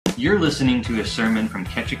You're listening to a sermon from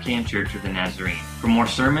Ketchikan Church of the Nazarene. For more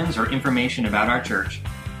sermons or information about our church,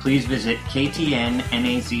 please visit ktnnaz.org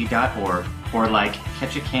or like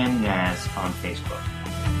Ketchikan Naz on Facebook.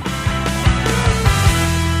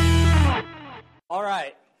 All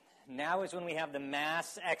right, now is when we have the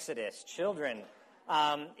mass exodus. Children,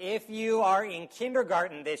 if you are in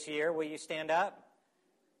kindergarten this year, will you stand up?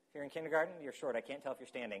 If you're in kindergarten, you're short. I can't tell if you're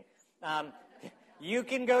standing. You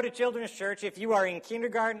can go to children's church if you are in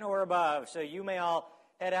kindergarten or above. So you may all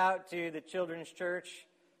head out to the children's church.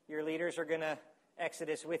 Your leaders are going to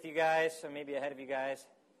exodus with you guys, or maybe ahead of you guys.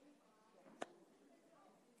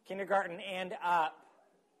 Kindergarten and up.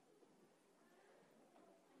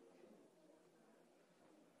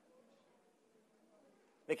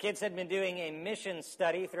 The kids had been doing a mission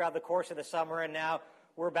study throughout the course of the summer, and now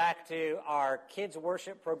we're back to our kids'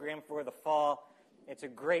 worship program for the fall. It's a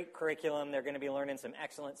great curriculum. They're going to be learning some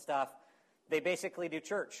excellent stuff. They basically do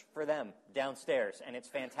church for them downstairs, and it's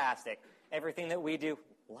fantastic. Everything that we do,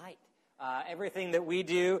 everything that we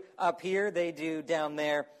do up here, they do down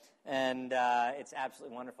there, and it's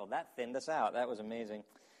absolutely wonderful. That thinned us out. That was amazing.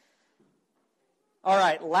 All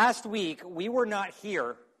right, last week, we were not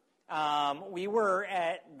here. We were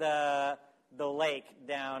at the lake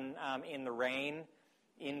down in the rain,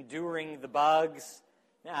 enduring the bugs.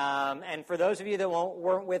 And for those of you that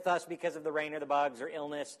weren't with us because of the rain or the bugs or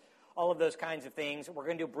illness, all of those kinds of things, we're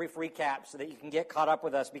going to do a brief recap so that you can get caught up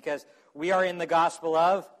with us because we are in the Gospel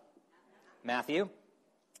of Matthew.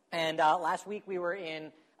 And last week we were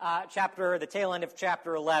in the tail end of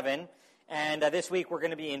chapter 11. And this week we're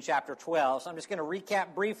going to be in chapter 12. So I'm just going to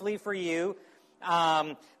recap briefly for you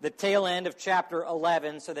the tail end of chapter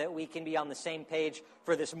 11 so that we can be on the same page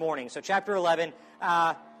for this morning. So chapter 11,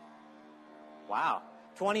 wow,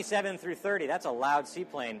 27 through 30. That's a loud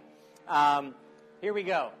seaplane. Here we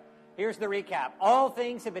go. Here's the recap. All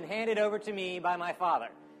things have been handed over to me by my Father.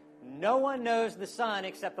 No one knows the Son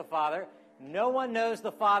except the Father. No one knows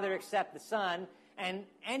the Father except the Son, and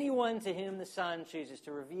anyone to whom the Son chooses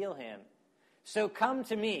to reveal him. So come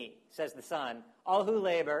to me, says the Son, all who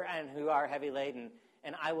labor and who are heavy laden,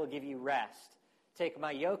 and I will give you rest. Take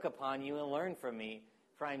my yoke upon you and learn from me,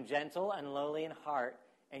 for I am gentle and lowly in heart,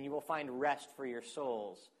 and you will find rest for your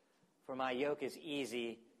souls. For my yoke is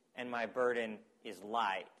easy and my burden is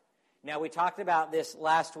light. Now, we talked about this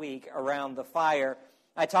last week around the fire.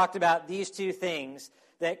 I talked about these two things,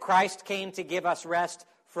 that Christ came to give us rest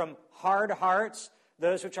from hard hearts,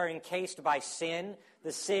 those which are encased by sin,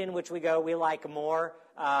 the sin which we like more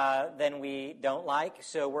than we don't like,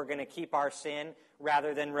 so we're going to keep our sin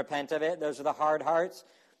rather than repent of it. Those are the hard hearts.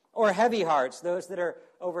 Or heavy hearts, those that are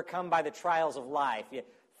overcome by the trials of life.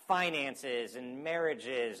 Finances and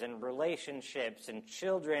marriages and relationships and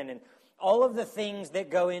children and all of the things that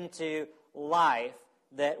go into life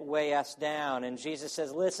that weigh us down. And Jesus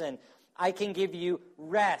says, listen, I can give you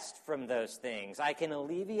rest from those things. I can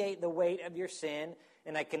alleviate the weight of your sin,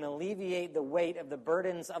 and I can alleviate the weight of the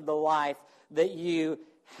burdens of the life that you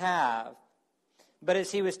have. But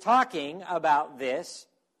as he was talking about this,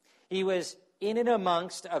 he was in and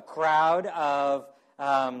amongst a crowd of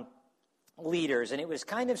leaders, and it was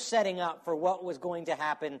kind of setting up for what was going to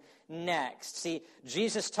happen next. See,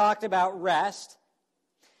 Jesus talked about rest,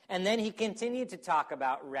 and then he continued to talk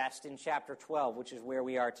about rest in chapter 12, which is where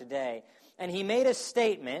we are today. And he made a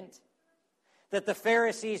statement that the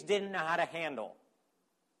Pharisees didn't know how to handle.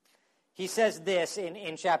 He says this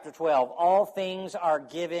in chapter 12, all things are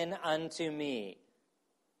given unto me.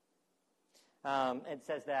 It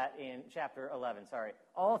says that in chapter 11,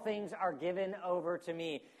 All things are given over to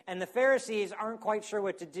me. And the Pharisees aren't quite sure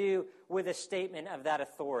what to do with a statement of that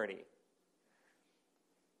authority.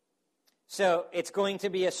 So it's going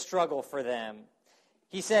to be a struggle for them.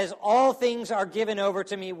 He says, all things are given over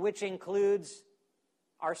to me, which includes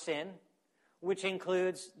our sin, which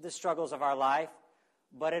includes the struggles of our life,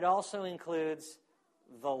 but it also includes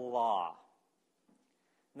the law.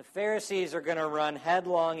 The Pharisees are going to run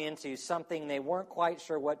headlong into something they weren't quite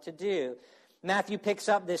sure what to do. Matthew picks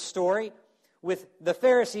up this story with the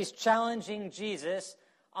Pharisees challenging Jesus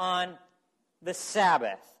on the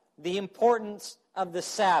Sabbath, the importance of the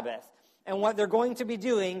Sabbath. And what they're going to be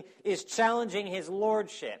doing is challenging his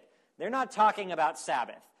lordship. They're not talking about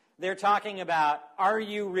Sabbath. They're talking about, are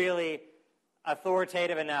you really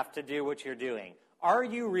authoritative enough to do what you're doing? Are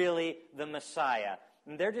you really the Messiah?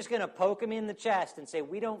 And they're just going to poke him in the chest and say,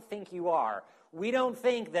 we don't think you are. We don't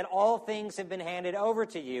think that all things have been handed over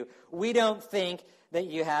to you. We don't think that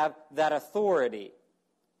you have that authority.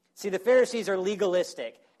 See, the Pharisees are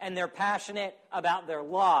legalistic, and they're passionate about their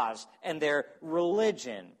laws and their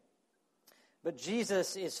religion. But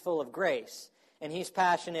Jesus is full of grace, And he's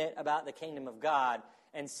passionate about the kingdom of God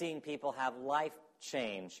and seeing people have life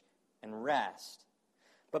change and rest.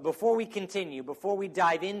 But before we continue, before we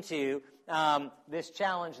dive into this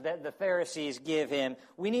challenge that the Pharisees give him,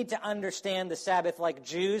 we need to understand the Sabbath like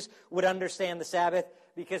Jews would understand the Sabbath,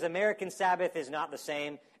 because American Sabbath is not the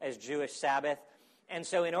same as Jewish Sabbath. And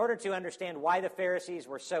so in order to understand why the Pharisees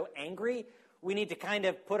were so angry, we need to kind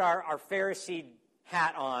of put our Pharisee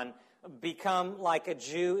hat on, become like a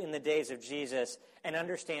Jew in the days of Jesus, and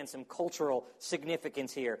understand some cultural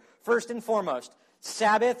significance here. First and foremost,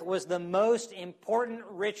 Sabbath was the most important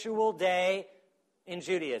ritual day in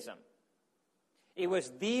Judaism. It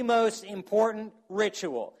was the most important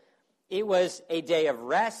ritual. It was a day of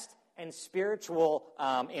rest and spiritual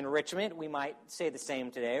enrichment. We might say the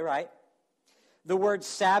same today, right? The word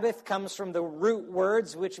Sabbath comes from the root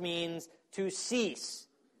words, which means to cease,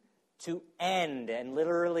 to end, and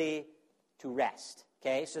literally to rest.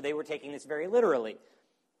 Okay, so they were taking this very literally.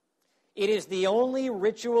 It is the only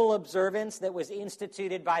ritual observance that was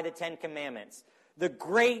instituted by the Ten Commandments. The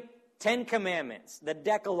great Ten Commandments, the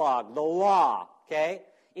Decalogue, the law, okay?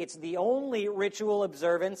 It's the only ritual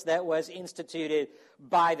observance that was instituted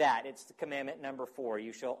by that. It's the commandment number 4.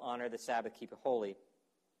 You shall honor the Sabbath, keep it holy.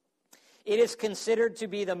 It is considered to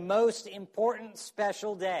be the most important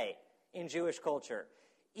special day in Jewish culture,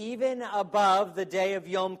 even above the day of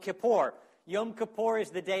Yom Kippur. Yom Kippur is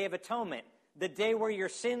the Day of Atonement, the day where your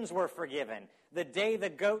sins were forgiven, the day the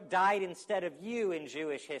goat died instead of you in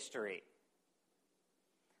Jewish history.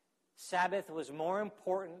 Sabbath was more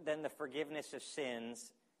important than the forgiveness of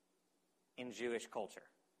sins in Jewish culture.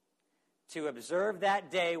 To observe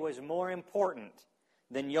that day was more important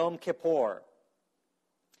than Yom Kippur.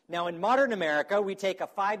 Now, in modern America, we take a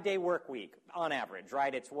 5-day work week on average,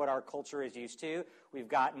 right? It's what our culture is used to. We've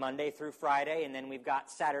got Monday through Friday, and then we've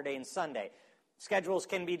got Saturday and Sunday. Schedules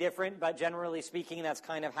can be different, but generally speaking, that's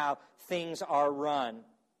kind of how things are run.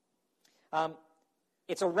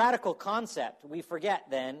 It's a radical concept. We forget,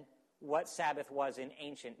 then, what Sabbath was in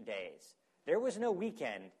ancient days. There was no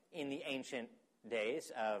weekend in the ancient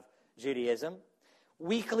days of Judaism.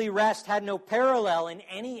 Weekly rest had no parallel in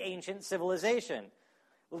any ancient civilization.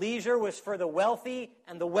 Leisure was for the wealthy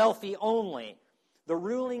and the wealthy only. The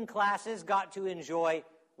ruling classes got to enjoy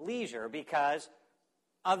leisure because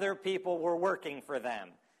other people were working for them.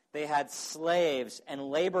 They had slaves and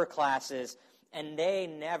labor classes, and they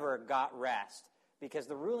never got rest because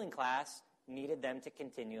the ruling class needed them to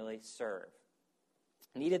continually serve,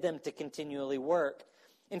 needed them to continually work.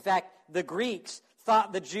 In fact, the Greeks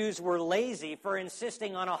thought the Jews were lazy for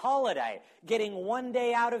insisting on a holiday, getting 1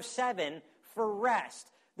 day out of 7 for rest.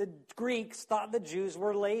 The Greeks thought the Jews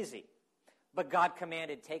were lazy. But God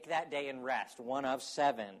commanded, take that day and rest, 1 of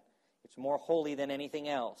 7. It's more holy than anything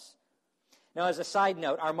else. Now, as a side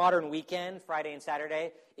note, our modern weekend, Friday and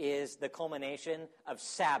Saturday, is the culmination of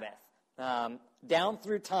Sabbath. Down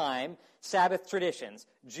through time, Sabbath traditions.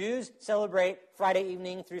 Jews celebrate Friday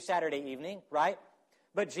evening through Saturday evening, right?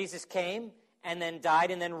 But Jesus came and then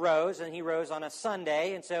died and then rose, and he rose on a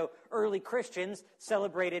Sunday. And so early Christians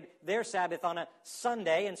celebrated their Sabbath on a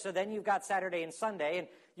Sunday. And so then you've got Saturday and Sunday. And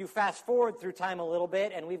you fast forward through time a little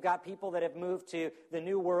bit, and we've got people that have moved to the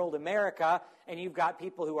New World America, and you've got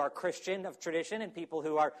people who are Christian of tradition and people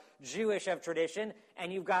who are Jewish of tradition,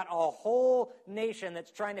 and you've got a whole nation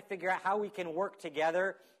that's trying to figure out how we can work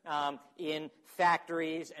together in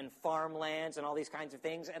factories and farmlands and all these kinds of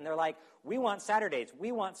things. And they're like, we want Saturdays,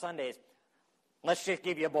 we want Sundays. Let's just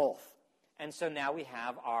give you both. And so now we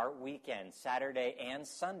have our weekend, Saturday and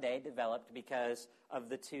Sunday, developed because of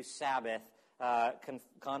the two Sabbath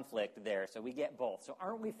conflict there. So we get both. So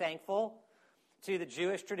aren't we thankful to the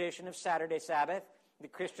Jewish tradition of Saturday Sabbath, the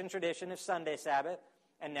Christian tradition of Sunday Sabbath,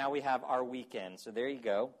 and now we have our weekend. So there you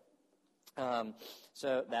go.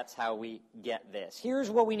 So that's how we get this.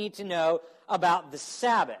 Here's what we need to know about the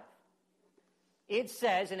Sabbath. It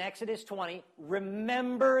says in Exodus 20,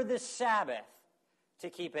 remember the Sabbath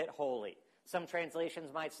to keep it holy. Some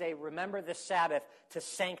translations might say, remember the Sabbath to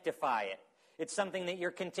sanctify it. It's something that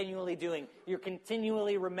you're continually doing. You're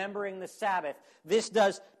continually remembering the Sabbath. This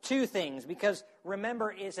does two things, because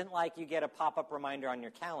remember isn't like you get a pop-up reminder on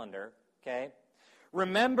your calendar, okay?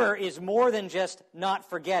 Remember is more than just not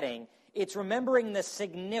forgetting. It's remembering the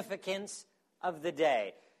significance of the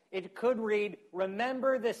day. It could read,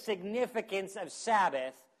 remember the significance of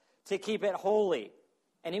Sabbath to keep it holy.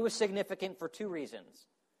 And it was significant for two reasons,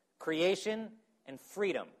 creation and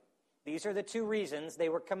freedom. These are the two reasons they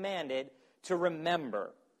were commanded to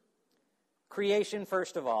remember. Creation,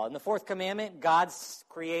 first of all. In the fourth commandment, God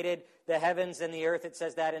created the heavens and the earth. It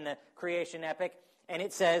says that in the creation epic. And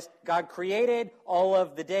it says God created all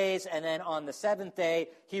of the days, and then on the seventh day,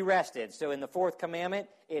 he rested. So in the fourth commandment,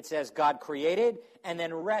 it says God created and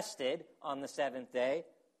then rested on the seventh day.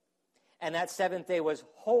 And that seventh day was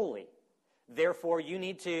holy. Therefore, you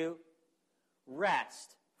need to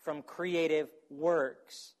rest from creative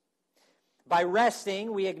works. By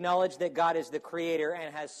resting, we acknowledge that God is the creator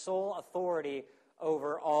and has sole authority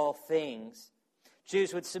over all things.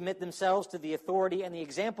 Jews would submit themselves to the authority and the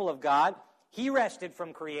example of God. He rested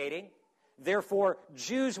from creating. Therefore,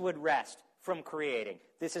 Jews would rest from creating.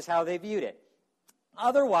 This is how they viewed it.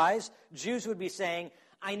 Otherwise, Jews would be saying,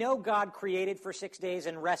 I know God created for 6 days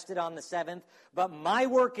and rested on the seventh, but my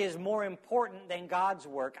work is more important than God's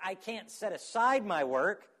work. I can't set aside my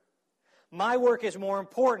work. My work is more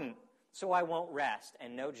important, so I won't rest.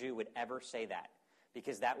 And no Jew would ever say that,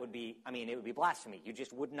 because that would be, it would be blasphemy. You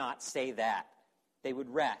just would not say that. They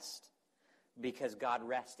would rest because God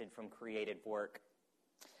rested from created work.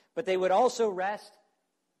 But they would also rest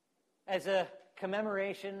as a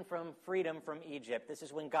commemoration from freedom from Egypt. This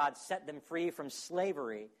is when God set them free from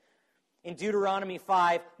slavery. In Deuteronomy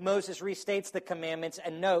 5, Moses restates the commandments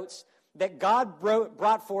and notes that God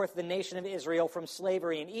brought forth the nation of Israel from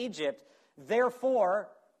slavery in Egypt. Therefore,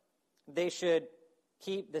 they should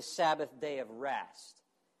keep the Sabbath day of rest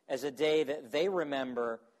as a day that they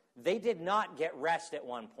remember. They did not get rest at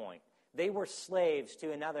one point. They were slaves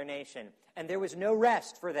to another nation, and there was no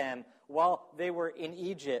rest for them while they were in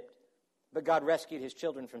Egypt. But God rescued his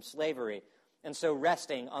children from slavery. And so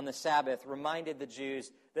resting on the Sabbath reminded the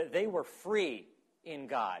Jews that they were free in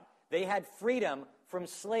God. They had freedom from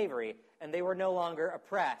slavery, and they were no longer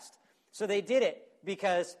oppressed. So they did it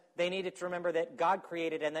because they needed to remember that God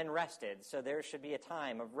created and then rested. So there should be a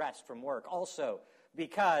time of rest from work. Also,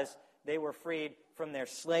 because they were freed from their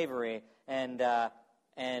slavery,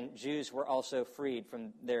 and Jews were also freed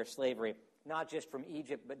from their slavery, not just from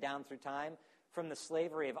Egypt, but down through time, from the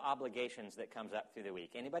slavery of obligations that comes up through the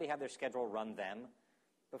week. Anybody have their schedule run them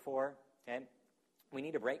before? Okay, we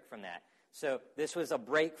need a break from that. So this was a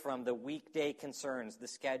break from the weekday concerns, the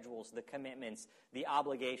schedules, the commitments, the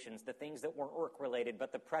obligations, the things that weren't work-related,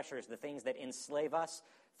 but the pressures, the things that enslave us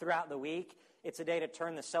throughout the week. It's a day to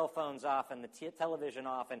turn the cell phones off and the television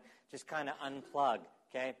off and just kind of unplug,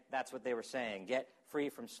 okay? That's what they were saying. Get free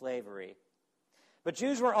from slavery. But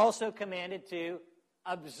Jews were also commanded to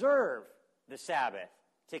observe the Sabbath,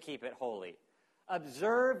 to keep it holy.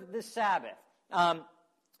 Observe the Sabbath.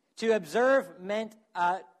 To observe meant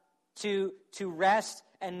to rest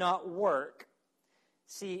and not work.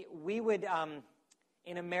 See, we would,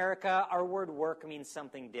 in America, our word work means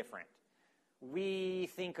something different. We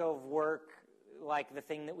think of work like the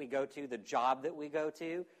thing that we go to, the job that we go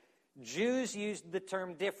to. Jews used the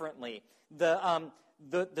term differently. The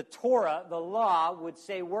Torah, the law, would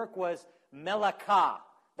say work was melakah.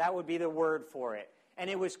 That would be the word for it. And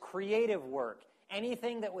it was creative work.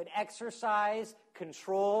 Anything that would exercise,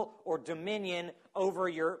 control, or dominion over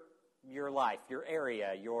your life, your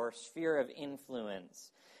area, your sphere of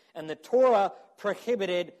influence. And the Torah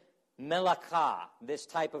prohibited melakah, this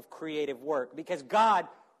type of creative work, because God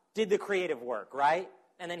did the creative work, right?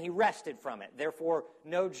 And then he rested from it. Therefore,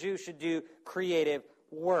 no Jew should do creative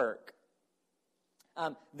work.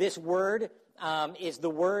 This word is the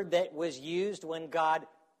word that was used when God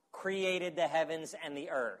created the heavens and the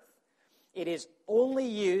earth. It is only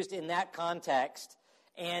used in that context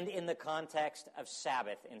and in the context of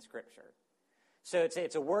Sabbath in Scripture. So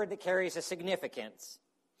it's a word that carries a significance.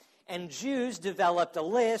 And Jews developed a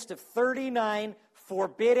list of 39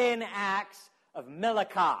 forbidden acts of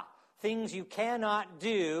melakah, things you cannot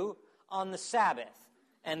do on the Sabbath.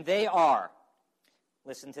 And they are,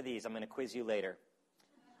 listen to these, I'm going to quiz you later.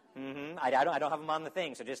 I don't have them on the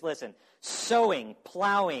thing, so just listen. Sowing,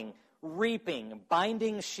 plowing, reaping,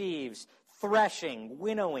 binding sheaves, threshing,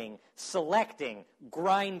 winnowing, selecting,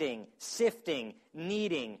 grinding, sifting,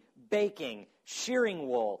 kneading, baking, shearing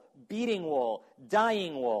wool, beating wool,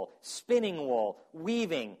 dyeing wool, spinning wool,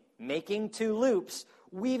 weaving, making 2 loops,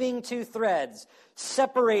 weaving 2 threads,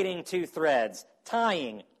 separating 2 threads,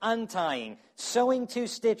 tying, untying, sewing 2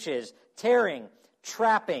 stitches, tearing,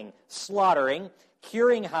 trapping, slaughtering,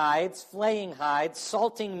 curing hides, flaying hides,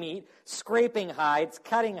 salting meat, scraping hides,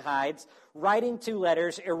 cutting hides, writing 2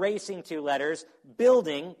 letters, erasing 2 letters,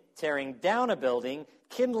 building, tearing down a building,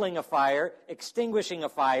 kindling a fire, extinguishing a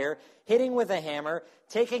fire, hitting with a hammer,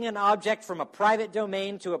 taking an object from a private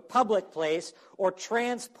domain to a public place, or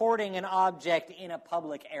transporting an object in a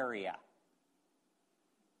public area.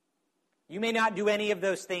 You may not do any of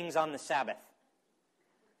those things on the Sabbath.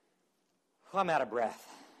 I'm out of breath.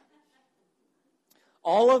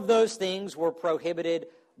 All of those things were prohibited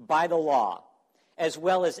by the law. as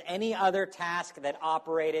well as any other task that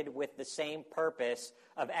operated with the same purpose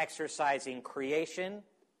of exercising creation,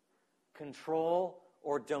 control,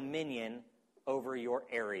 or dominion over your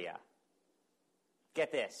area.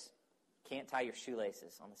 Get this. Can't tie your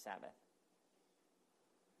shoelaces on the Sabbath.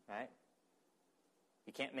 Right?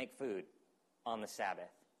 You can't make food on the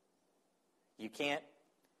Sabbath. You can't,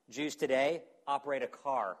 Jews today, operate a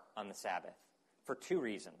car on the Sabbath for two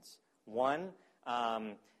reasons. One, well,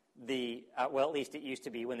 at least it used to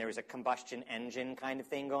be when there was a combustion engine kind of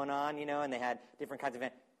thing going on, and they had different kinds of,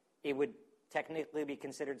 it would technically be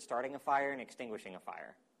considered starting a fire and extinguishing a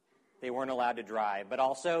fire. They weren't allowed to drive. But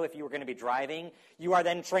also, if you were going to be driving, you are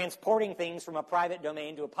then transporting things from a private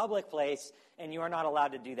domain to a public place, and you are not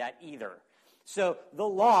allowed to do that either. So the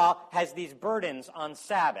law has these burdens on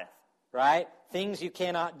Sabbath, right? Things you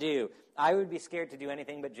cannot do. I would be scared to do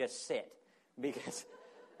anything but just sit, because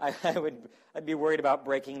I'd be worried about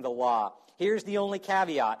breaking the law. Here's the only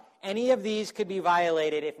caveat. Any of these could be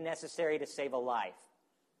violated if necessary to save a life.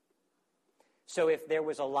 So if there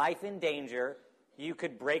was a life in danger, you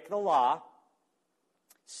could break the law,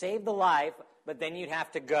 save the life, but then you'd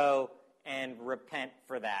have to go and repent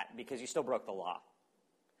for that because you still broke the law.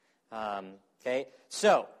 Okay?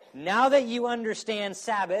 So, now that you understand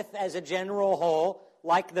Sabbath as a general whole,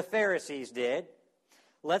 like the Pharisees did,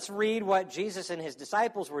 let's read what Jesus and his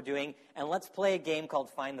disciples were doing, and let's play a game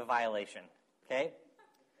called Find the Violation. Okay?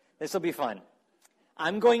 This will be fun.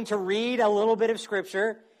 I'm going to read a little bit of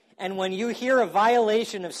Scripture, and when you hear a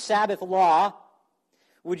violation of Sabbath law,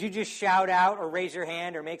 would you just shout out or raise your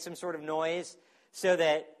hand or make some sort of noise so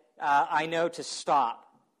that I know to stop?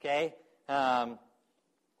 Okay?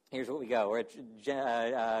 Here's what we go. We're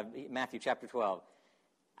at Matthew chapter 12.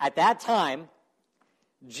 At that time,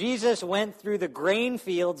 Jesus went through the grain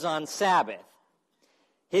fields on Sabbath.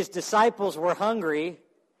 His disciples were hungry,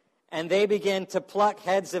 and they began to pluck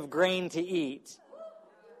heads of grain to eat.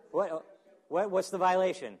 What's the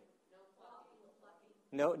violation?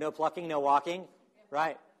 No plucking, no walking?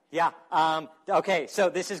 Right. Yeah. Okay, so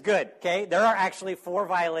this is good. Okay, there are actually 4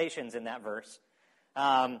 violations in that verse.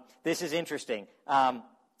 This is interesting.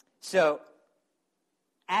 So,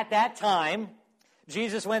 at that time,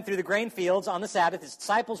 Jesus went through the grain fields on the Sabbath. His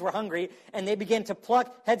disciples were hungry, and they began to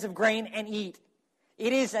pluck heads of grain and eat.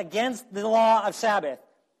 It is against the law of Sabbath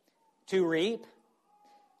to reap,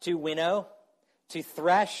 to winnow, to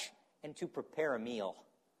thresh, and to prepare a meal.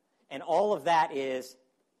 And all of that is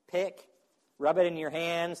pick, rub it in your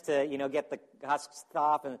hands to, get the husks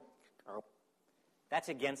off. And that's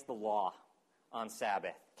against the law on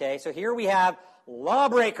Sabbath. Okay, so here we have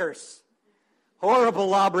lawbreakers. Horrible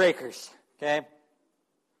lawbreakers. Okay.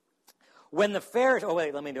 When the Pharisees... Oh,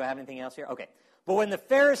 wait, do I have anything else here? Okay. But when the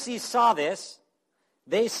Pharisees saw this,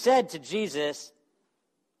 they said to Jesus,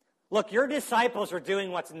 "Look, your disciples are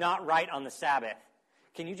doing what's not right on the Sabbath."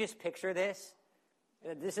 Can you just picture this?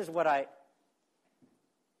 This is what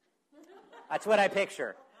That's what I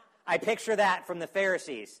picture. I picture that from the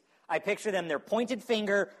Pharisees. I picture them, their pointed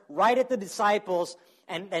finger right at the disciples,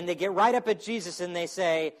 and they get right up at Jesus and they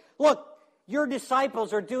say, "Look, your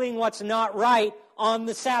disciples are doing what's not right on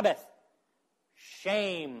the Sabbath."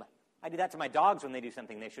 Shame. I do that to my dogs when they do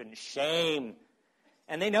something they shouldn't. Shame.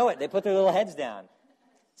 And they know it. They put their little heads down.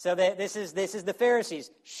 So this is the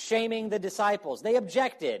Pharisees shaming the disciples. They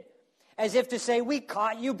objected, as if to say, "We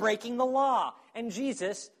caught you breaking the law." And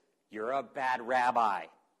Jesus, "You're a bad rabbi.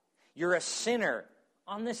 You're a sinner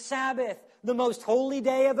on the Sabbath, the most holy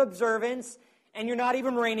day of observance, and you're not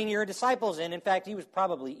even reining your disciples in. In fact, he was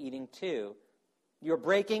probably eating too. You're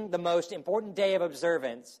breaking the most important day of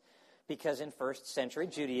observance." Because in first century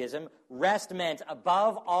Judaism, rest meant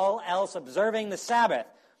above all else observing the Sabbath,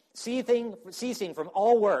 ceasing from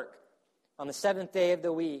all work on the 7th day of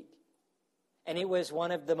the week. And it was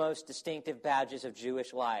one of the most distinctive badges of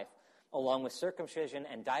Jewish life, along with circumcision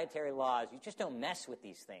and dietary laws. You just don't mess with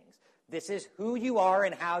these things. This is who you are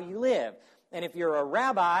and how you live. And if you're a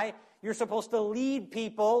rabbi, you're supposed to lead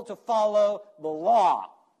people to follow the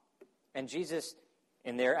law. And Jesus,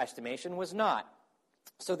 in their estimation, was not.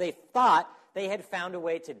 So they thought they had found a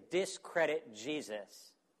way to discredit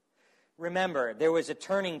Jesus. Remember, there was a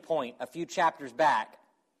turning point a few chapters back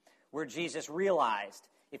where Jesus realized,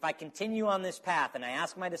 if I continue on this path and I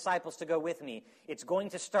ask my disciples to go with me, it's going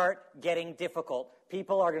to start getting difficult.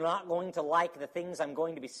 People are not going to like the things I'm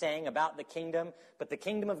going to be saying about the kingdom, but the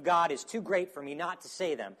kingdom of God is too great for me not to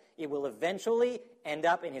say them. It will eventually end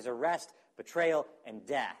up in his arrest, betrayal, and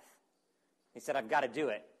death. He said, I've got to do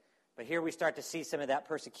it. But here we start to see some of that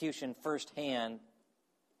persecution firsthand.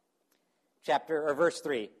 Verse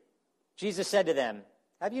 3. Jesus said to them,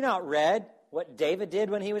 "Have you not read what David did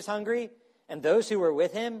when he was hungry? and those who were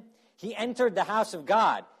with him, he entered the house of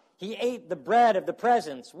God. He ate the bread of the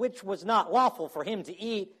presence, which was not lawful for him to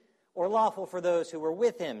eat, or lawful for those who were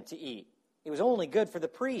with him to eat. It was only good for the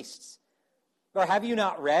priests. Or have you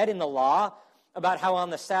not read in the law about how on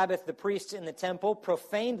the Sabbath the priests in the temple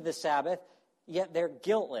profaned the Sabbath, yet they're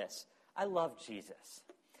guiltless? I love Jesus.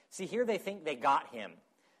 See, here they think they got him.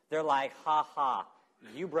 They're like, ha ha,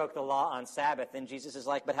 you broke the law on Sabbath. And Jesus is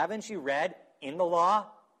like, but haven't you read in the law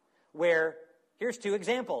where, here's two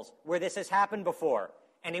examples, where this has happened before,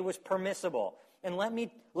 and it was permissible. And let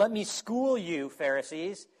me school you,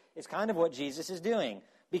 Pharisees, is kind of what Jesus is doing.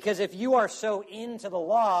 Because if you are so into the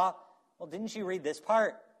law, well, didn't you read this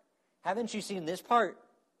part? Haven't you seen this part?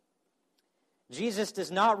 Jesus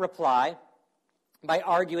does not reply by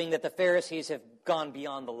arguing that the Pharisees have gone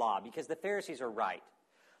beyond the law, because the Pharisees are right.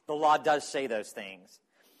 The law does say those things.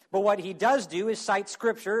 But what he does do is cite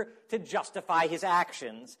Scripture to justify his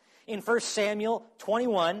actions. In 1 Samuel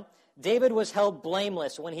 21, David was held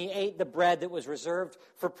blameless when he ate the bread that was reserved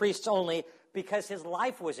for priests only because his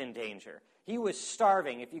life was in danger. He was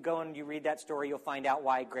starving. If you go and you read that story, you'll find out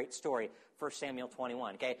why. Great story, 1 Samuel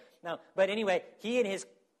 21. Okay. Now, but anyway, he and his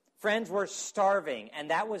friends were starving, and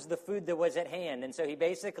that was the food that was at hand. And so he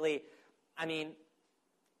basically,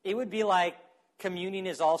 it would be like communion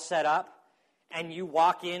is all set up, and you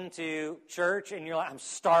walk into church, and you're like, I'm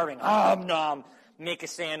starving. Nom. Make a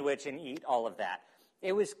sandwich and eat all of that.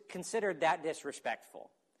 It was considered that disrespectful.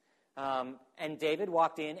 And David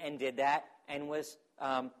walked in and did that and was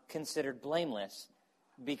considered blameless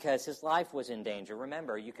because his life was in danger.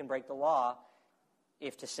 Remember, you can break the law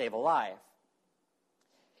if to save a life.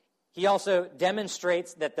 He also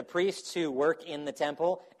demonstrates that the priests who work in the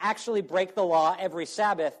temple actually break the law every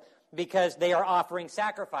Sabbath because they are offering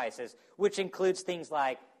sacrifices, which includes things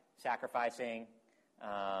like sacrificing,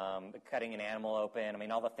 cutting an animal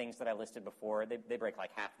open. All the things that I listed before, they break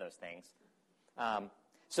like half those things.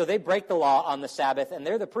 So they break the law on the Sabbath, and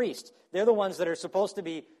they're the priests. They're the ones that are supposed to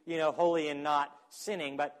be, holy and not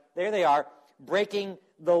sinning, but there they are, breaking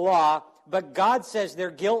the law. But God says they're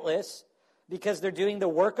guiltless because they're doing the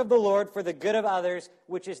work of the Lord for the good of others,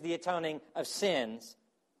 which is the atoning of sins.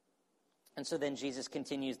 And so then Jesus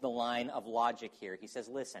continues the line of logic here. He says,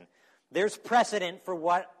 listen, there's precedent for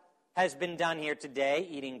what has been done here today,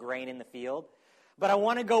 eating grain in the field. But I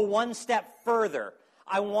want to go one step further.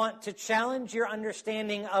 I want to challenge your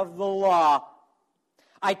understanding of the law.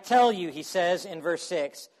 I tell you, he says in verse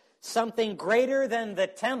 6, something greater than the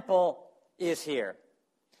temple is here.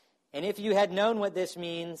 And if you had known what this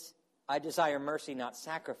means, I desire mercy, not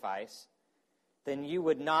sacrifice, then you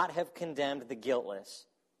would not have condemned the guiltless.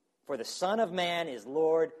 For the Son of Man is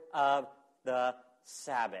Lord of the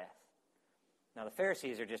Sabbath. Now, the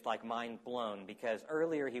Pharisees are just like mind blown, because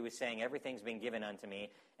earlier he was saying everything's been given unto me,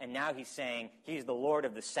 and now he's saying he's the Lord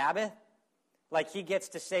of the Sabbath. Like he gets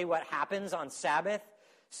to say what happens on Sabbath.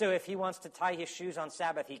 So if he wants to tie his shoes on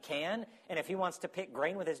Sabbath, he can. And if he wants to pick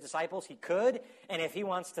grain with his disciples, he could. And if he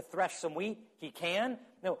wants to thresh some wheat, he can.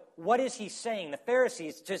 No, what is he saying? The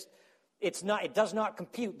Pharisees it does not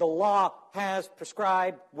compute. The law has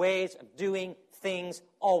prescribed ways of doing things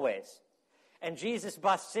always. And Jesus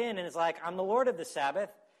busts in and is like, I'm the Lord of the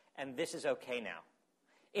Sabbath, and this is okay now.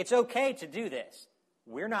 It's okay to do this.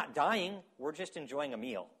 We're not dying. We're just enjoying a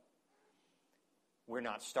meal. We're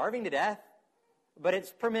not starving to death, but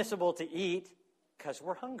it's permissible to eat because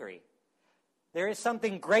we're hungry. There is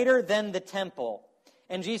something greater than the temple.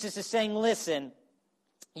 And Jesus is saying, listen,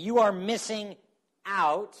 you are missing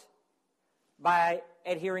out by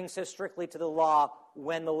adhering so strictly to the law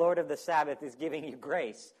when the Lord of the Sabbath is giving you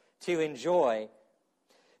grace to enjoy.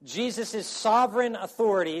 Jesus' sovereign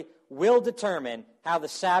authority will determine how the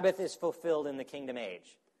Sabbath is fulfilled in the kingdom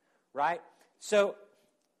age. Right? So,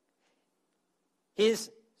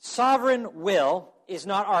 his sovereign will is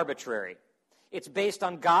not arbitrary. It's based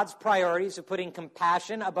on God's priorities of putting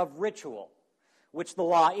compassion above ritual, which the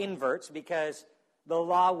law inverts because the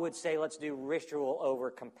law would say, let's do ritual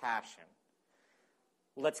over compassion.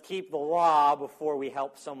 Let's keep the law before we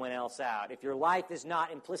help someone else out. If your life is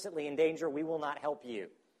not implicitly in danger, we will not help you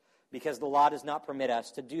because the law does not permit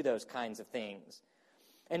us to do those kinds of things.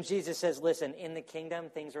 And Jesus says, listen, in the kingdom,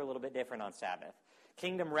 things are a little bit different on Sabbath.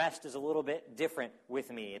 Kingdom rest is a little bit different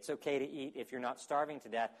with me. It's okay to eat if you're not starving to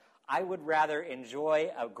death. I would rather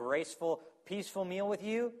enjoy a graceful, peaceful meal with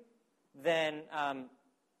you than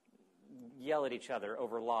yell at each other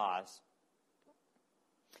over laws.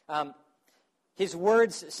 His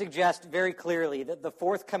words suggest very clearly that the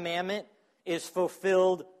fourth commandment is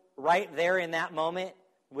fulfilled right there in that moment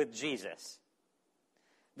with Jesus.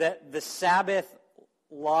 That the Sabbath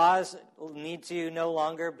laws need to no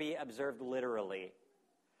longer be observed literally.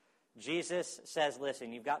 Jesus says,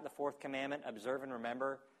 listen, you've got the fourth commandment, observe and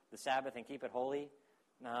remember the Sabbath and keep it holy.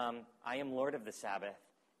 I am Lord of the Sabbath,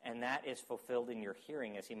 and that is fulfilled in your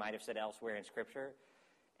hearing, as he might have said elsewhere in Scripture.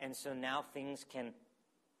 And so now things can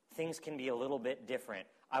be a little bit different.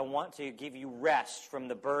 I want to give you rest from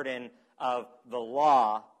the burden of the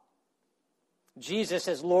law. Jesus,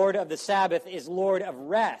 as Lord of the Sabbath, is Lord of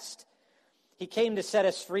rest. He came to set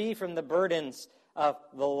us free from the burdens of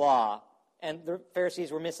the law. And the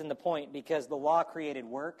Pharisees were missing the point because the law created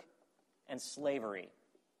work and slavery,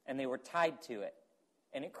 and they were tied to it.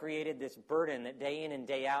 And it created this burden that day in and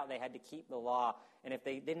day out they had to keep the law. And if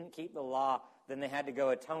they didn't keep the law, then they had to go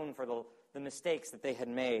atone for the mistakes that they had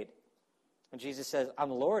made. And Jesus says, I'm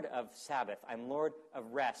Lord of Sabbath. I'm Lord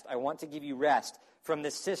of rest. I want to give you rest from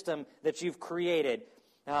this system that you've created.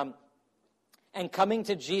 And coming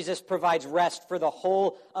to Jesus provides rest for the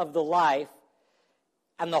whole of the life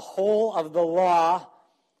and the whole of the law.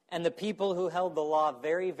 And the people who held the law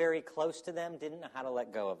very, very close to them didn't know how to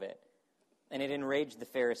let go of it. And it enraged the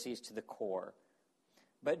Pharisees to the core.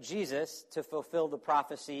 But Jesus, to fulfill the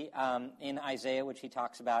prophecy in Isaiah, which he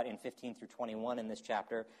talks about in 15 through 21 in this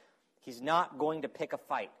chapter, he's not going to pick a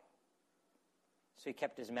fight. So he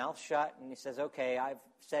kept his mouth shut, and he says, okay, I've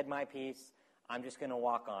said my piece. I'm just going to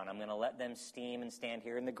walk on. I'm going to let them steam and stand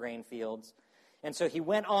here in the grain fields. And so he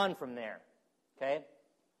went on from there, okay?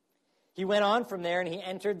 He went on from there, and he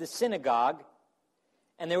entered the synagogue,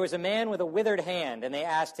 and there was a man with a withered hand, and they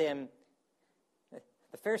asked him,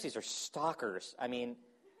 the Pharisees are stalkers. I mean,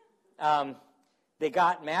 they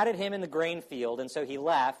got mad at him in the grain field, and so he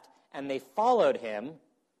left, and they followed him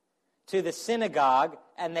to the synagogue,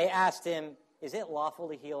 and they asked him, is it lawful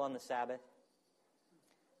to heal on the Sabbath?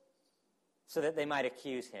 So that they might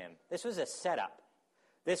accuse him. This was a setup.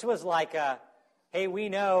 This was like hey, we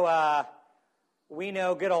know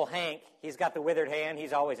good old Hank. He's got the withered hand.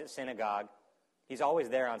 He's always at synagogue. He's always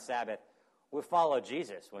there on Sabbath. We'll follow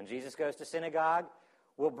Jesus. When Jesus goes to synagogue,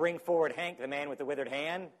 we'll bring forward Hank, the man with the withered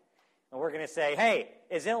hand, and we're going to say, hey,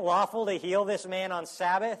 is it lawful to heal this man on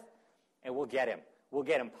Sabbath? And we'll get him. We'll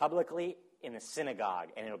get him publicly in the synagogue,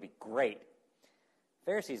 and it'll be great.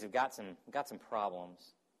 Pharisees have got some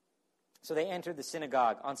problems. So they entered the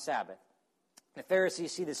synagogue on Sabbath. The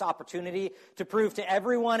Pharisees see this opportunity to prove to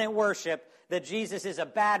everyone at worship that Jesus is a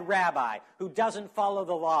bad rabbi who doesn't follow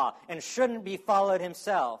the law and shouldn't be followed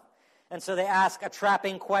himself. And so they ask a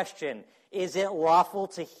trapping question. Is it lawful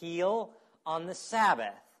to heal on the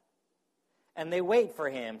Sabbath? And they wait for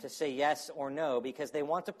him to say yes or no because they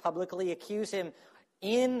want to publicly accuse him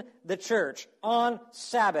in the church on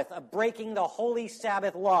Sabbath of breaking the holy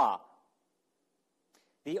Sabbath law.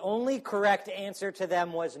 The only correct answer to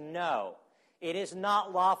them was no. It is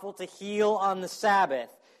not lawful to heal on the Sabbath.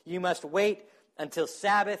 You must wait until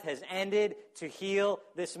Sabbath has ended to heal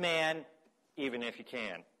this man, even if you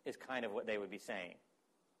can, is kind of what they would be saying.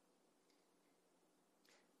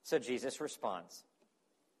 So Jesus responds.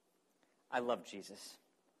 I love Jesus.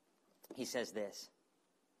 He says this.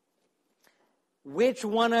 Which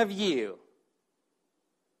one of you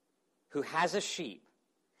who has a sheep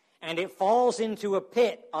and it falls into a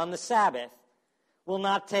pit on the Sabbath will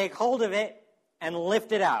not take hold of it and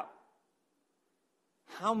lift it out?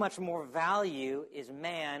 How much more value is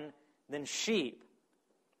man than sheep?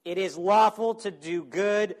 It is lawful to do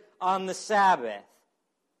good on the Sabbath.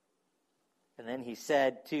 And then he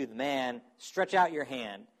said to the man, stretch out your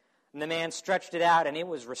hand. And the man stretched it out, and it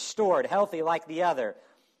was restored, healthy like the other.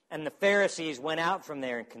 And the Pharisees went out from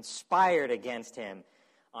there and conspired against him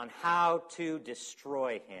on how to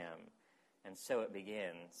destroy him. And so it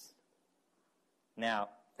begins. Now,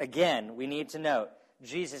 again, we need to note,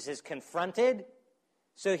 Jesus is confronted,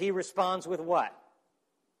 so he responds with what?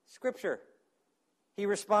 Scripture. He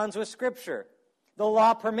responds with Scripture. The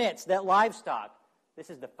law permits that livestock. This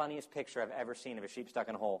is the funniest picture I've ever seen of a sheep stuck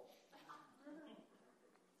in a hole.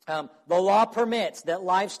 The law permits that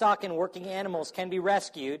livestock and working animals can be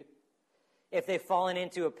rescued if they've fallen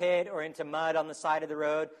into a pit or into mud on the side of the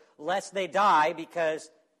road, lest they die, because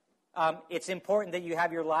it's important that you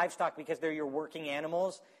have your livestock because they're your working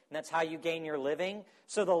animals, and that's how you gain your living.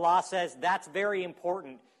 So the law says that's very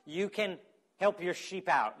important. You can help your sheep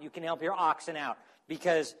out. You can help your oxen out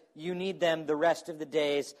because you need them the rest of the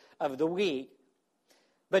days of the week.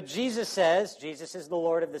 But Jesus says, Jesus is the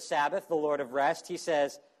Lord of the Sabbath, the Lord of rest. He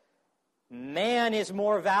says, man is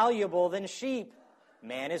more valuable than sheep.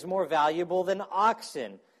 Man is more valuable than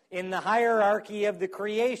oxen. In the hierarchy of the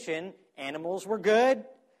creation, animals were good.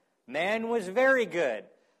 Man was very good.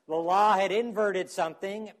 The law had inverted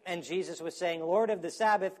something, and Jesus was saying, Lord of the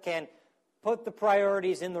Sabbath can put the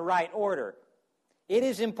priorities in the right order. It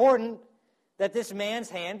is important that this man's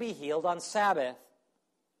hand be healed on Sabbath.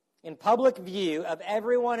 In public view of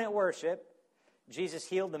everyone at worship, Jesus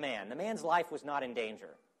healed the man. The man's life was not in danger.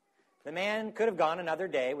 The man could have gone another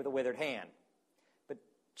day with a withered hand. But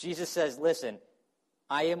Jesus says, listen,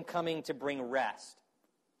 I am coming to bring rest.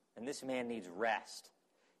 And this man needs rest.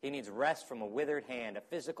 He needs rest from a withered hand, a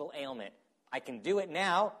physical ailment. I can do it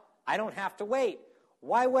now. I don't have to wait.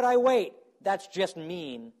 Why would I wait? That's just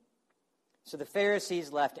mean. So the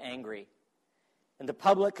Pharisees left angry. And the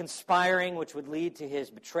public conspiring, which would lead to his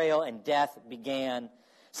betrayal and death, began.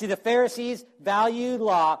 See, the Pharisees valued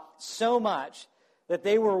law so much that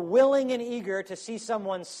they were willing and eager to see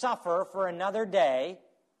someone suffer for another day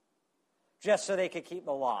just so they could keep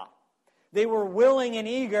the law. They were willing and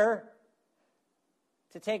eager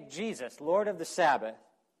to take Jesus, Lord of the Sabbath,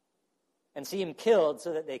 and see him killed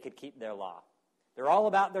so that they could keep their law. They're all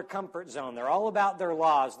about their comfort zone. They're all about their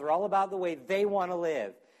laws. They're all about the way they want to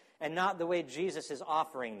live, and not the way Jesus is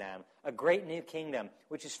offering them, a great new kingdom,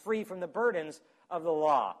 which is free from the burdens of the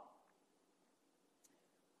law.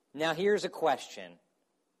 Now here's a question.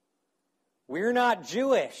 We're not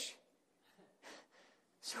Jewish.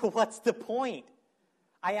 So what's the point?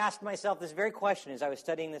 I asked myself this very question as I was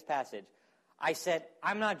studying this passage. I said,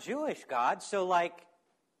 I'm not Jewish, God, so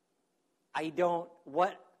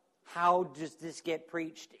how does this get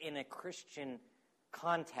preached in a Christian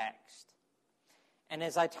context? And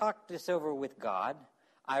as I talked this over with God,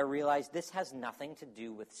 I realized this has nothing to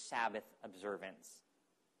do with Sabbath observance.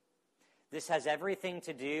 This has everything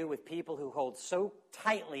to do with people who hold so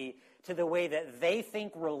tightly to the way that they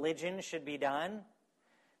think religion should be done,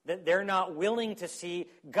 that they're not willing to see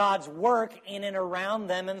God's work in and around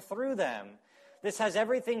them and through them. This has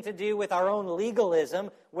everything to do with our own legalism,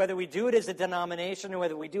 whether we do it as a denomination or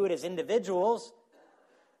whether we do it as individuals,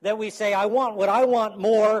 that we say, I want what I want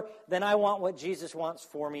more than I want what Jesus wants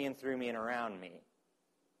for me and through me and around me.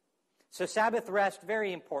 So Sabbath rest,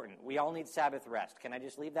 very important. We all need Sabbath rest. Can I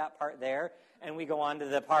just leave that part there? And we go on to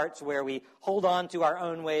the parts where we hold on to our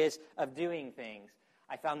own ways of doing things.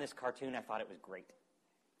 I found this cartoon. I thought it was great.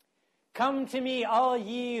 Come to me, all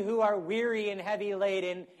ye who are weary and heavy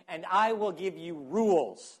laden, and I will give you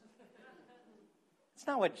rules. That's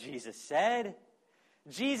not what Jesus said.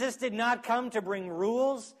 Jesus did not come to bring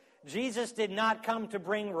rules. Jesus did not come to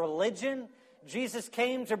bring religion. Jesus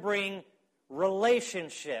came to bring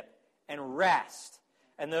relationship and rest.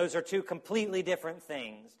 And those are two completely different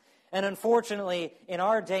things. And unfortunately, in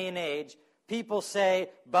our day and age, people say,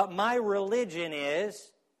 but my religion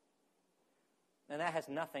is... And that has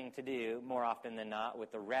nothing to do, more often than not,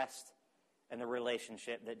 with the rest and the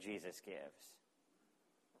relationship that Jesus gives.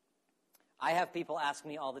 I have people ask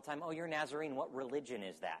me all the time, oh, you're Nazarene, what religion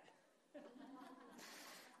is that?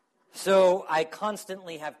 So I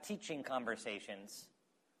constantly have teaching conversations.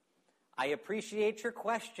 I appreciate your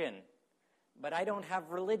question, but I don't have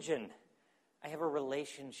religion. I have a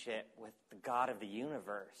relationship with the God of the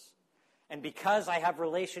universe. And because I have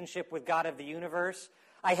relationship with God of the universe,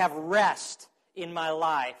 I have rest in my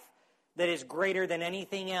life that is greater than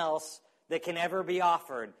anything else that can ever be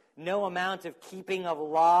offered. No amount of keeping of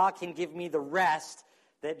law can give me the rest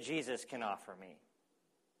that Jesus can offer me.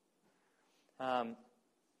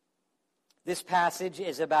 This passage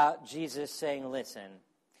is about Jesus saying, listen,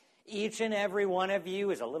 each and every one of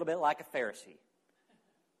you is a little bit like a Pharisee.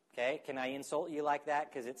 Okay, can I insult you like that?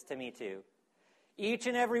 Because it's to me too. Each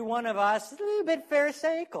and every one of us is a little bit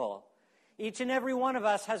Pharisaical. Each and every one of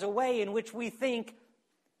us has a way in which we think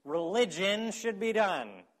religion should be done.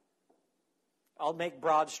 I'll make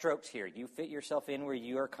broad strokes here. You fit yourself in where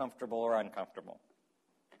you are comfortable or uncomfortable.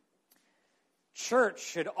 Church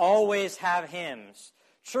should always have hymns.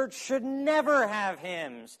 Church should never have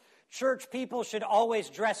hymns. Church people should always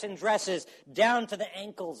dress in dresses down to the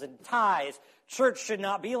ankles and ties. Church should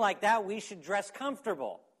not be like that. We should dress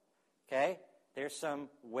comfortable. Okay? There's some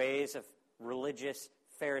ways of religious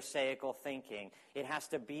Pharisaical thinking. It has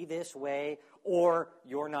to be this way or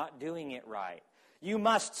you're not doing it right. You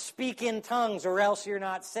must speak in tongues or else you're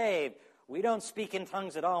not saved. We don't speak in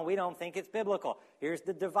tongues at all. We don't think it's biblical. Here's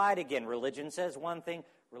the divide again. Religion says one thing.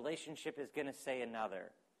 Relationship is going to say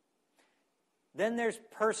another. Then there's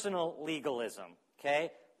personal legalism.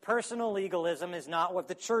 Okay? Personal legalism is not what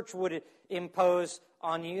the church would impose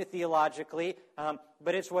on you theologically,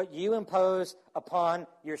 but it's what you impose upon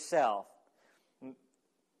yourself.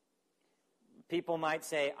 People might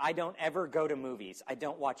say, I don't ever go to movies. I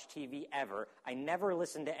don't watch TV ever. I never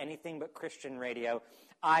listen to anything but Christian radio.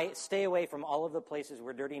 I stay away from all of the places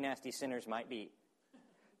where dirty, nasty sinners might be.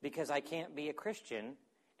 Because I can't be a Christian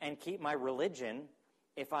and keep my religion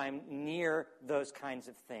if I'm near those kinds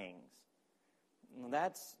of things.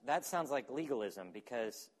 That sounds like legalism,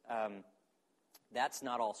 because that's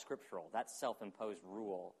not all scriptural. That's self-imposed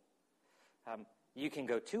rule. You can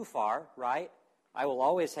go too far, right? I will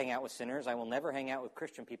always hang out with sinners. I will never hang out with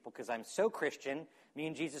Christian people because I'm so Christian. Me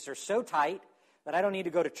and Jesus are so tight that I don't need to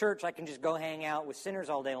go to church. I can just go hang out with sinners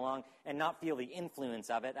all day long and not feel the influence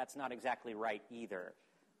of it. That's not exactly right either.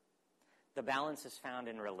 The balance is found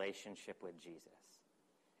in relationship with Jesus.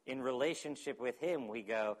 In relationship with him, we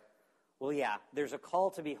go, well, yeah, there's a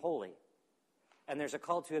call to be holy, and there's a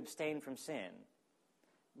call to abstain from sin,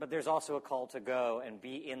 but there's also a call to go and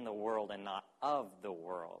be in the world and not of the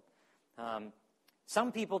world.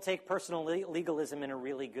 Some people take personal legalism in a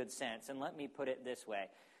really good sense, and let me put it this way.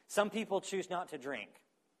 Some people choose not to drink.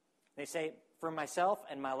 They say, for myself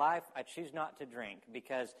and my life, I choose not to drink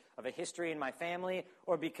because of a history in my family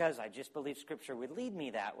or because I just believe Scripture would lead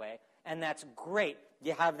me that way. And that's great.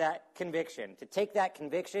 You have that conviction. To take that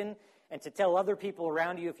conviction and to tell other people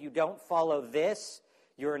around you, if you don't follow this,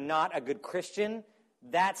 you're not a good Christian,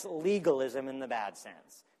 that's legalism in the bad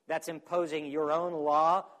sense. That's imposing your own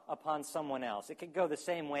law upon someone else. It could go the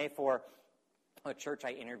same way for a church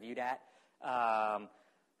I interviewed at.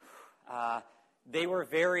 They were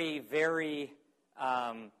very, very,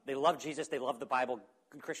 they loved Jesus, they loved the Bible,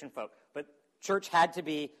 good Christian folk. But church had to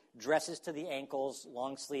be dresses to the ankles,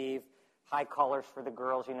 long sleeve, high collars for the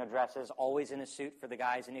girls, dresses, always in a suit for the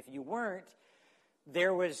guys. And if you weren't,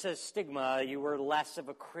 there was a stigma, you were less of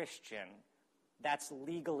a Christian. That's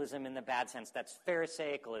legalism in the bad sense. That's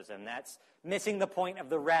Pharisaicalism. That's missing the point of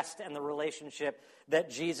the rest and the relationship that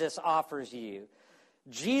Jesus offers you.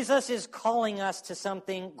 Jesus is calling us to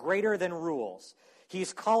something greater than rules.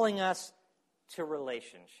 He's calling us to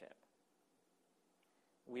relationship.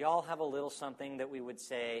 We all have a little something that we would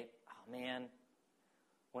say, oh man,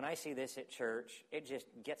 when I see this at church, it just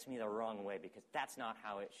gets me the wrong way because that's not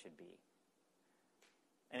how it should be.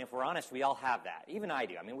 And if we're honest, we all have that. Even I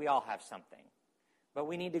do. I mean, we all have something. But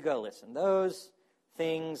we need to go, listen, those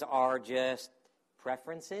things are just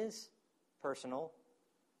preferences, personal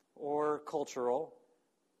or cultural.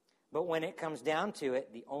 But when it comes down to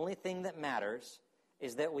it, the only thing that matters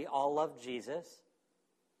is that we all love Jesus,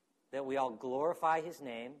 that we all glorify his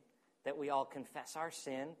name, that we all confess our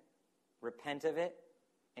sin, repent of it,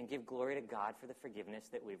 and give glory to God for the forgiveness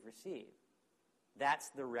that we've received. That's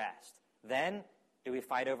the rest. Then, do we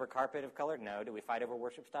fight over carpet of color? No. Do we fight over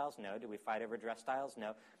worship styles? No. Do we fight over dress styles?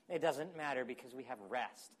 No. It doesn't matter because we have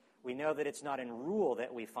rest. We know that it's not in rule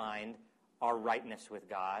that we find our rightness with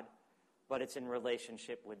God, but it's in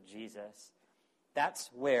relationship with Jesus. That's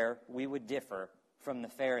where we would differ from the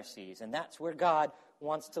Pharisees, and that's where God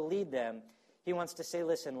wants to lead them. He wants to say,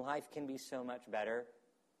 listen, life can be so much better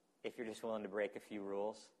if you're just willing to break a few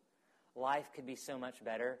rules. Life could be so much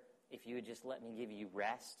better if you would just let me give you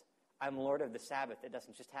rest. I'm Lord of the Sabbath. It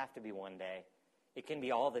doesn't just have to be one day. It can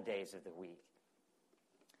be all the days of the week.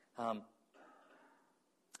 I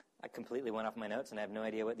completely went off my notes, and I have no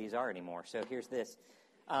idea what these are anymore. So here's this.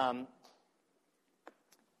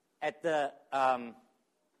 At the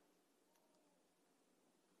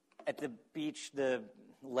beach, the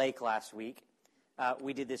lake last week,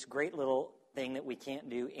 we did this great little thing that we can't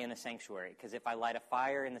do in a sanctuary. Because if I light a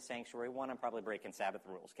fire in the sanctuary, one, I'm probably breaking Sabbath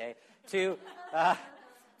rules, okay?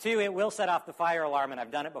 Two, it will set off the fire alarm, and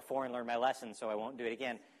I've done it before and learned my lesson, so I won't do it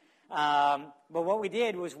again. But what we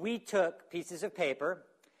did was we took pieces of paper,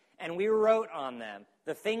 and we wrote on them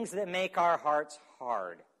the things that make our hearts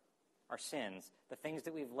hard, our sins, the things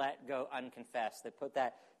that we've let go unconfessed, that put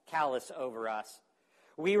that callous over us.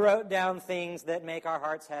 We wrote down things that make our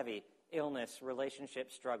hearts heavy, illness,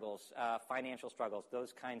 relationship struggles, financial struggles,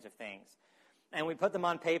 those kinds of things. And we put them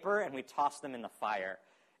on paper, and we tossed them in the fire.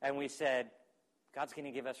 And we said, God's going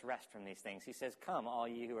to give us rest from these things. He says, come, all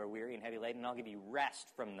you who are weary and heavy laden, and I'll give you rest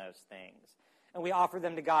from those things. And we offered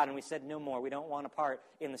them to God, and we said, no more. We don't want a part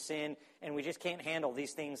in the sin, and we just can't handle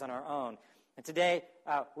these things on our own. And today,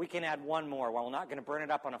 we can add one more. While we're not going to burn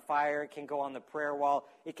it up on a fire, it can go on the prayer wall.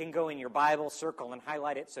 It can go in your Bible, circle and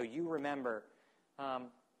highlight it so you remember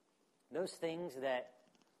those things that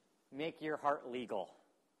make your heart legal.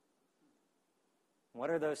 What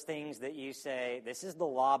are those things that you say, this is the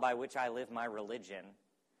law by which I live my religion,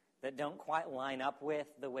 that don't quite line up with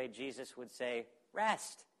the way Jesus would say,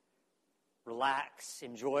 rest, relax,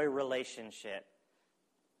 enjoy relationship.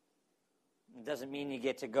 It doesn't mean you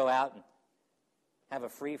get to go out and have a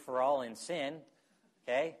free-for-all in sin,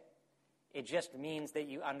 okay? It just means that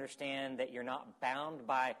you understand that you're not bound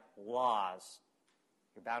by laws.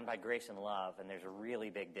 You're bound by grace and love, and there's a really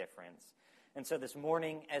big difference. And so this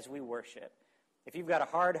morning as we worship, if you've got a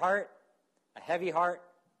hard heart, a heavy heart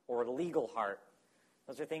or a legal heart.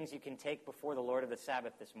 Those are things you can take before the Lord of the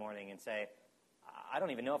Sabbath this morning and say, I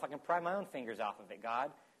don't even know if I can pry my own fingers off of it,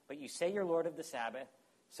 God. But you say you're Lord of the Sabbath,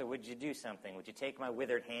 so would you do something? Would you take my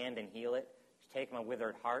withered hand and heal it? Would you take my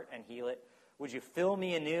withered heart and heal it? Would you fill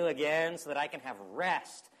me anew again so that I can have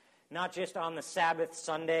rest, not just on the Sabbath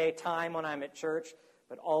Sunday time when I'm at church,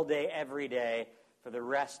 but all day, every day for the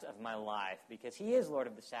rest of my life? Because he is Lord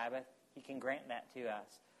of the Sabbath. He can grant that to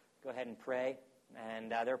us. Go ahead and pray.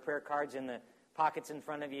 And there are prayer cards in the pockets in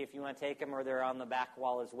front of you if you want to take them, or they're on the back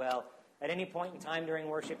wall as well. At any point in time during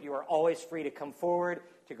worship, you are always free to come forward,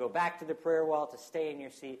 to go back to the prayer wall, to stay in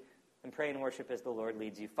your seat, and pray and worship as the Lord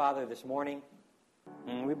leads you. Father, this morning,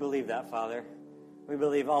 we believe that, Father. We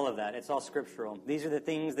believe all of that. It's all scriptural. These are the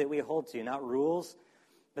things that we hold to, not rules,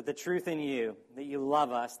 but the truth in you, that you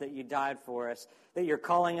love us, that you died for us, that you're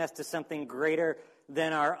calling us to something greater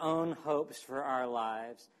than our own hopes for our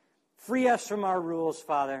lives. Free us from our rules,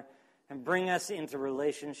 Father, and bring us into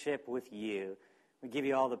relationship with you. We give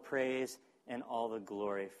you all the praise and all the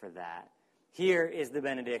glory for that. Here is the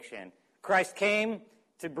benediction. Christ came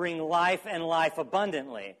to bring life and life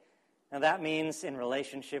abundantly. Now that means in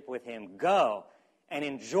relationship with him. Go and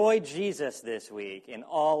enjoy Jesus this week in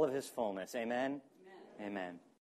all of his fullness. Amen? Amen. Amen.